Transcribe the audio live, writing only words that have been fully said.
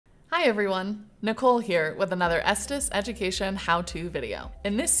Hi everyone, Nicole here with another Estes Education how-to video.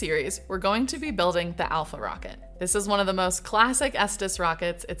 In this series, we're going to be building the Alpha rocket. This is one of the most classic Estes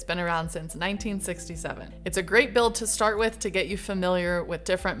rockets. It's been around since 1967. It's a great build to start with to get you familiar with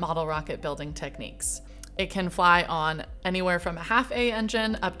different model rocket building techniques. It can fly on anywhere from a half A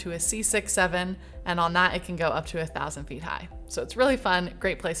engine up to a C6-7, and on that it can go up to 1,000 feet high. So it's really fun,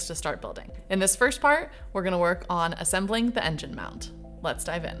 great place to start building. In this first part, we're gonna work on assembling the engine mount. Let's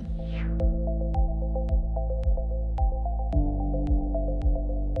dive in.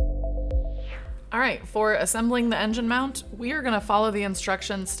 All right, for assembling the engine mount, we are gonna follow the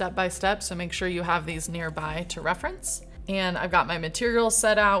instructions step by step, so make sure you have these nearby to reference. And I've got my materials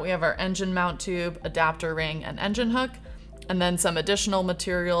set out. We have our engine mount tube, adapter ring, and engine hook. And then some additional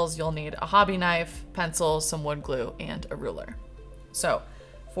materials. You'll need a hobby knife, pencil, some wood glue, and a ruler. So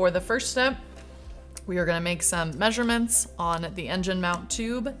for the first step, we are gonna make some measurements on the engine mount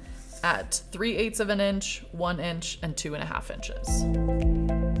tube at 3/8 of an inch, 1 inch, and 2.5 inches.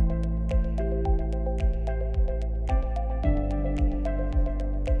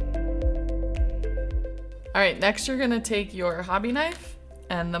 All right, next you're gonna take your hobby knife,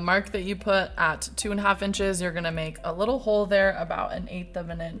 and the mark that you put at 2.5 inches, you're gonna make a little hole there about 1/8 of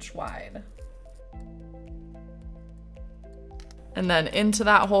an inch wide. And then into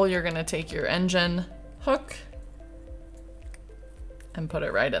that hole, you're gonna take your engine hook and put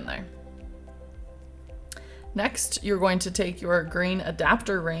it right in there. Next, you're going to take your green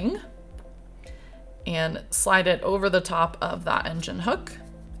adapter ring and slide it over the top of that engine hook.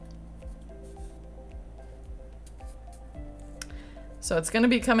 So it's gonna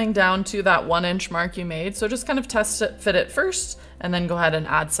be coming down to that 1 inch mark you made. So just kind of test it, fit it first, and then go ahead and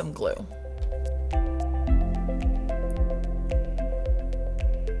add some glue.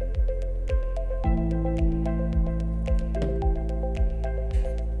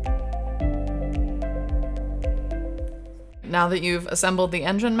 Now that you've assembled the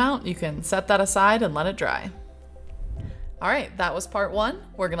engine mount, you can set that aside and let it dry. All right, that was part 1.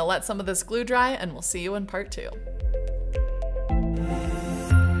 We're gonna let some of this glue dry and we'll see you in part 2.